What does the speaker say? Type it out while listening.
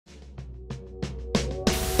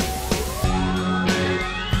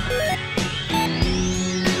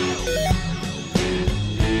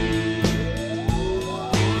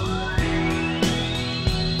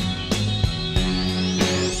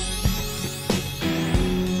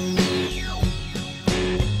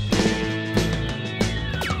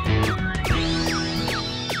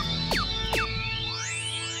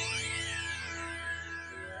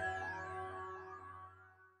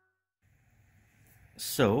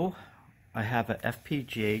So I have a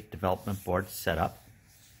FPGA development board set up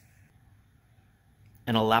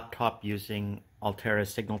and a laptop using Altera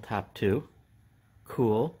SignalTap 2.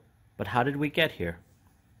 Cool, but how did we get here?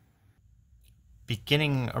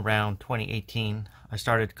 Beginning around 2018, I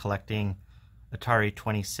started collecting Atari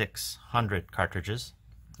 2600 cartridges,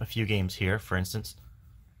 a few games here, for instance.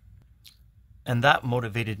 And that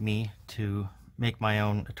motivated me to make my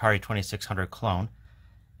own Atari 2600 clone.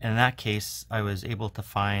 And in that case, I was able to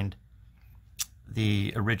find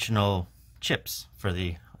the original chips for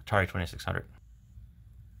the Atari 2600.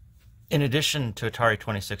 In addition to Atari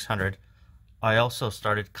 2600, I also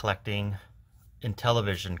started collecting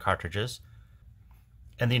Intellivision cartridges.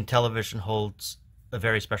 And the Intellivision holds a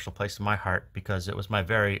very special place in my heart because it was my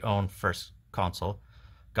very own first console.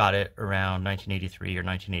 Got it around 1983 or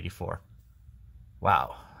 1984.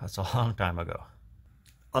 Wow, that's a long time ago.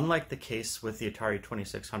 Unlike the case with the Atari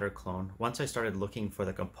 2600 clone, once I started looking for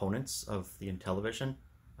the components of the Intellivision,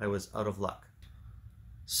 I was out of luck.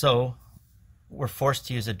 So we're forced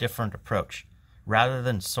to use a different approach. Rather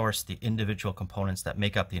than source the individual components that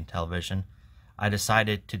make up the Intellivision, I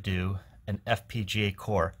decided to do an FPGA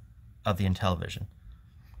core of the Intellivision.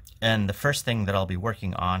 And the first thing that I'll be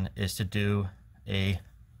working on is to do a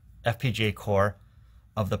FPGA core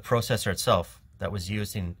of the processor itself that was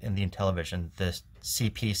used in the Intellivision, the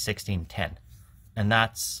CP1610. And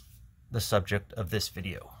that's the subject of this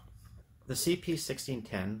video. The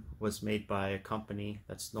CP1610 was made by a company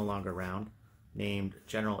that's no longer around named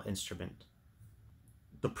General Instrument.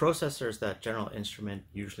 The processors that General Instrument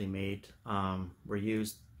usually made were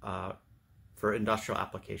used for industrial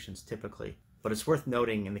applications typically. But it's worth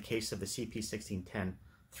noting in the case of the CP1610,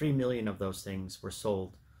 3 million of those things were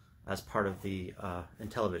sold as part of the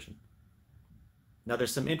Intellivision. Now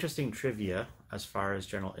there's some interesting trivia as far as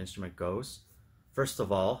General Instrument goes. First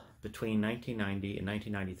of all, between 1990 and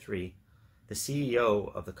 1993, the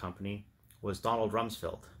CEO of the company was Donald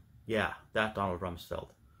Rumsfeld. Yeah, that Donald Rumsfeld,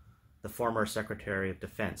 the former Secretary of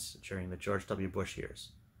Defense during the George W. Bush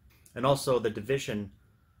years. And also the division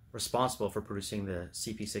responsible for producing the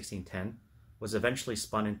CP1610 was eventually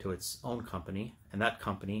spun into its own company, and that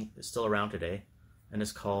company is still around today and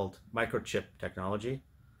is called Microchip Technology,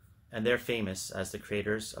 and they're famous as the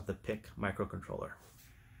creators of the PIC microcontroller.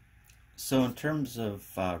 So in terms of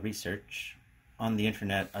research, on the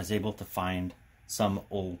internet I was able to find some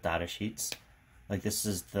old data sheets. Like this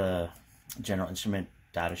is the General Instrument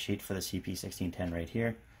data sheet for the CP1610 right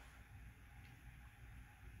here.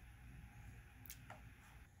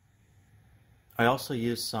 I also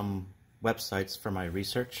used some websites for my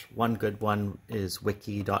research. One good one is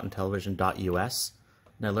wiki.intellivision.us,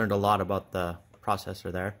 and I learned a lot about the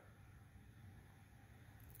processor there.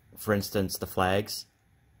 For instance, the flags,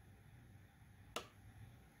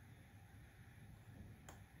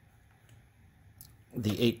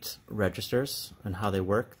 the 8 registers and how they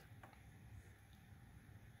work,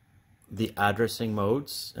 the addressing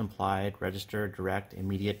modes, implied, register, direct,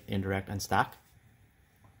 immediate, indirect, and stack.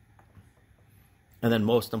 And then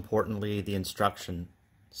most importantly, the instruction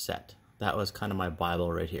set. That was kind of my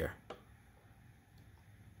Bible right here.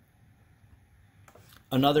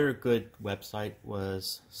 Another good website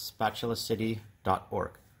was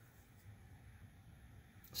spatulacity.org.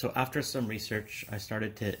 So after some research, I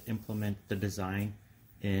started to implement the design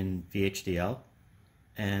in VHDL.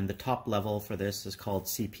 And the top level for this is called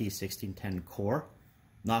CP1610 Core.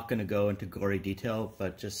 Not going to go into gory detail,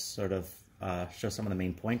 but just sort of show some of the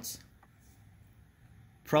main points.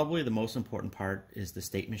 Probably the most important part is the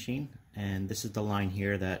state machine, and this is the line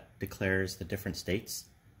here that declares the different states.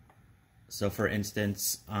 So for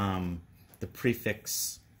instance, the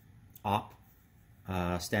prefix op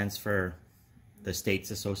stands for the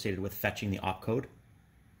states associated with fetching the opcode.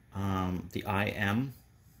 The IM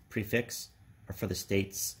prefix are for the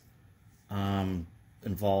states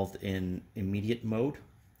involved in immediate mode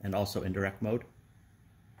and also indirect mode.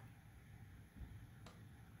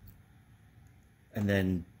 And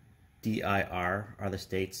then DIR are the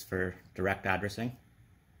states for direct addressing.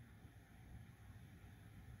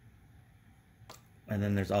 And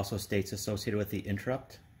then there's also states associated with the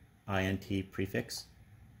interrupt, INT prefix,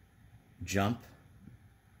 jump,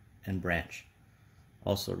 and branch,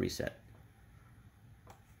 also reset.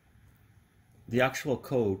 The actual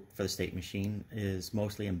code for the state machine is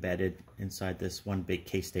mostly embedded inside this one big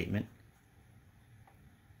case statement.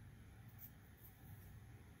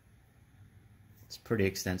 It's pretty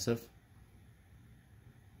extensive.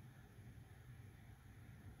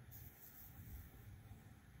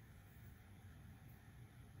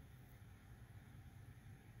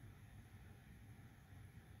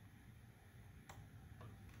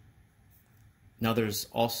 Now there's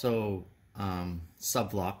also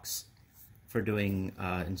sublocks for doing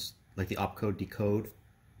like the opcode decode,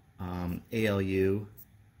 ALU,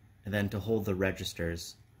 and then to hold the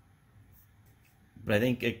registers. But I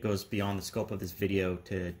think it goes beyond the scope of this video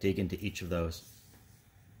to dig into each of those.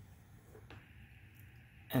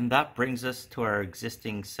 And that brings us to our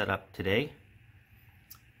existing setup today.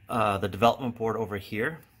 The development board over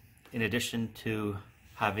here, in addition to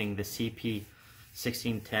having the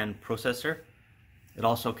CP1610 processor, it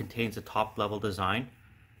also contains a top-level design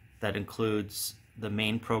that includes the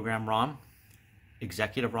main program ROM,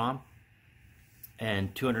 executive ROM,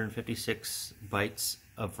 and 256 bytes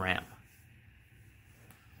of RAM.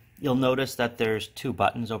 You'll notice that there's two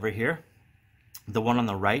buttons over here. The one on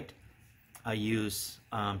the right I use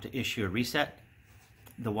to issue a reset.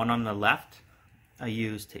 The one on the left I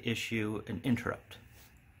use to issue an interrupt.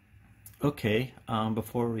 Okay,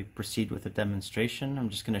 before we proceed with the demonstration, I'm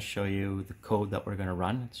just going to show you the code that we're going to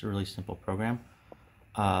run. It's a really simple program.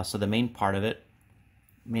 So the main part of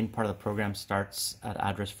the program starts at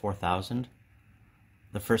address 4000.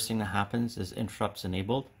 The first thing that happens is interrupts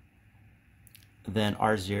enabled. Then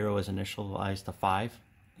R0 is initialized to 5.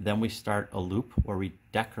 Then we start a loop where we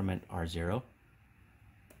decrement R0.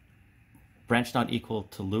 Branch not equal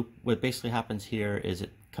to loop. What basically happens here is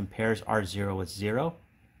it compares R0 with 0.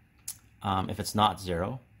 If it's not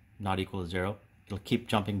 0, not equal to 0, it'll keep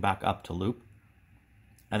jumping back up to loop.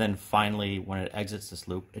 And then finally, when it exits this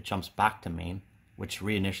loop, it jumps back to main, which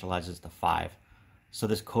reinitializes to 5. So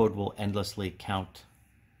this code will endlessly count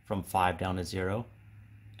from 5 down to 0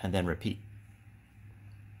 and then repeat.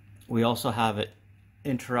 We also have an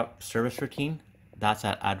interrupt service routine. That's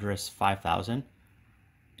at address 5000.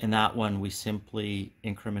 In that one, we simply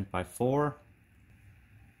increment by 4.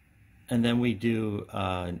 And then we do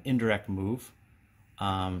an indirect move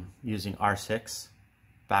using R6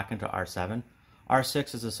 back into R7.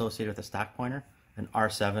 R6 is associated with the stack pointer, and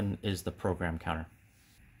R7 is the program counter.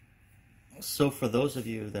 So for those of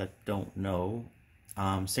you that don't know,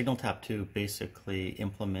 Signal Tap 2 basically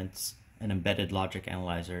implements an embedded logic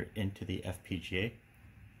analyzer into the FPGA.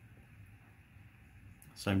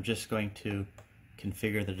 So I'm just going to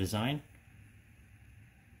configure the design.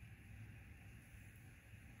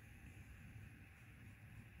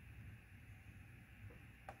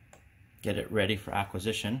 Get it ready for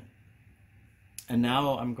acquisition. And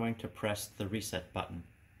now I'm going to press the reset button.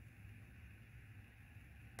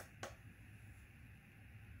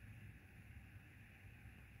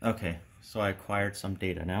 Okay, so I acquired some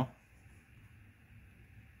data now.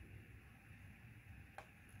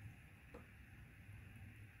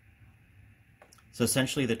 So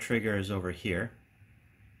essentially the trigger is over here.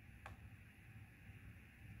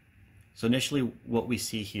 So initially what we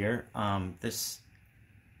see here, this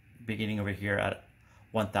beginning over here at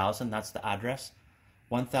 1000, that's the address.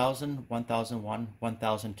 1000, 1001,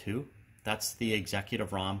 1002, that's the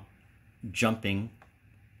executive ROM jumping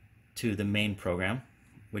to the main program,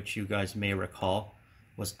 which you guys may recall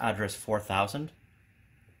was address 4000.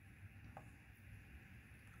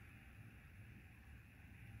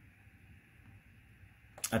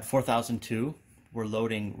 At 4002, we're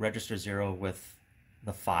loading register 0 with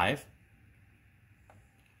the 5.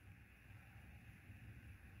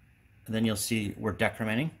 And then you'll see we're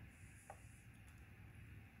decrementing.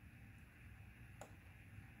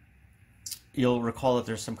 You'll recall that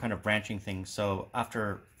there's some kind of branching thing. So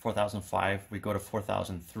after 4005, we go to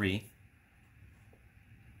 4003.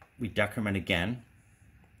 We decrement again.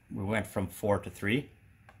 We went from 4 to 3.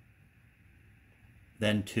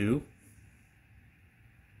 Then 2.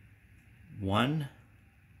 1,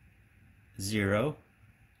 0,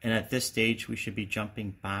 and at this stage we should be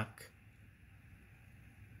jumping back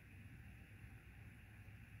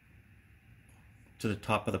to the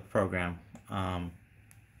top of the program,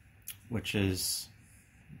 which is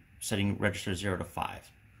setting register 0 to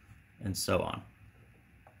 5, and so on.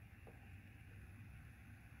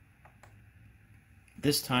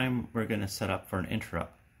 This time we're going to set up for an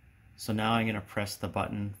interrupt. So now I'm going to press the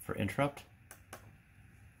button for interrupt.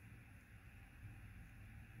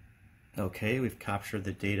 Okay, we've captured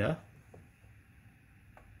the data.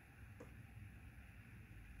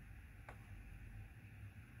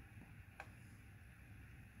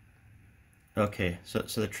 Okay, so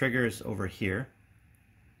the trigger is over here.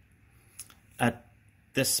 At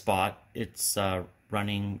this spot, it's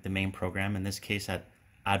running the main program, in this case at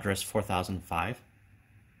address 4005.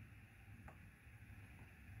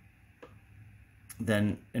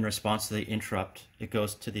 Then in response to the interrupt, it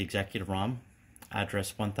goes to the executive ROM,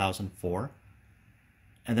 address 1004,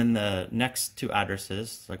 and then the next two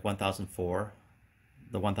addresses, like 1004,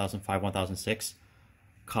 the 1005, 1006,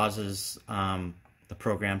 causes the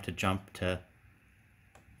program to jump to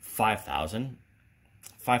 5,000.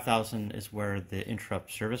 5,000 is where the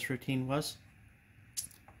interrupt service routine was.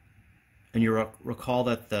 And you recall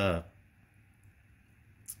that the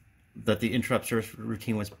interrupt service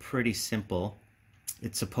routine was pretty simple.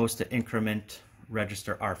 It's supposed to increment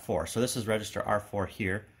register R4. So this is register R4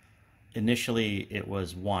 here. Initially it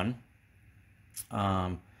was 1.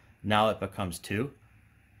 Now it becomes 2.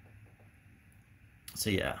 So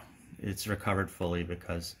yeah, it's recovered fully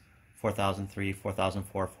because 4003,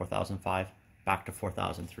 4004, 4005, back to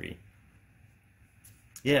 4003.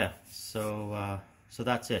 Yeah, so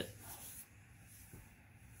that's it.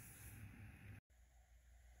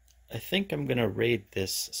 I think I'm going to raid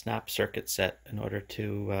this snap circuit set in order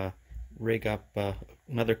to rig up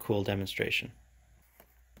another cool demonstration.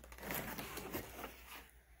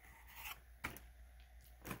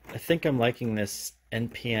 I think I'm liking this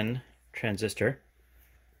NPN transistor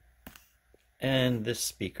and this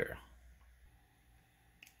speaker.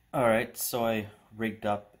 Alright, so I rigged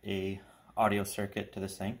up a audio circuit to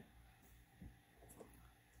this thing.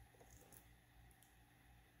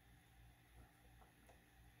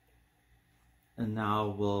 And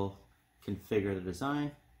now we'll configure the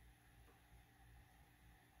design.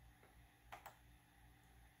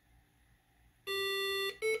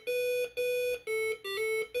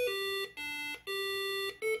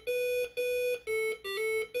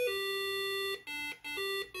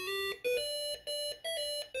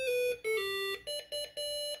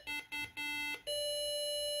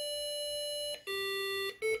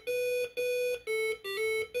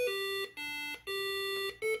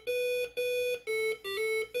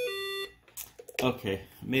 Okay,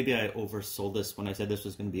 maybe I oversold this when I said this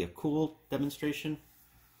was going to be a cool demonstration.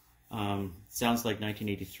 Sounds like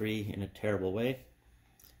 1983 in a terrible way.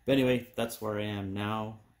 But anyway, that's where I am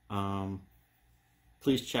now.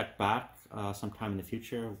 Please check back sometime in the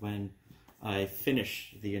future when I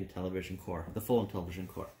finish the Intellivision core, the full Intellivision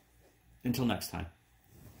core. Until next time.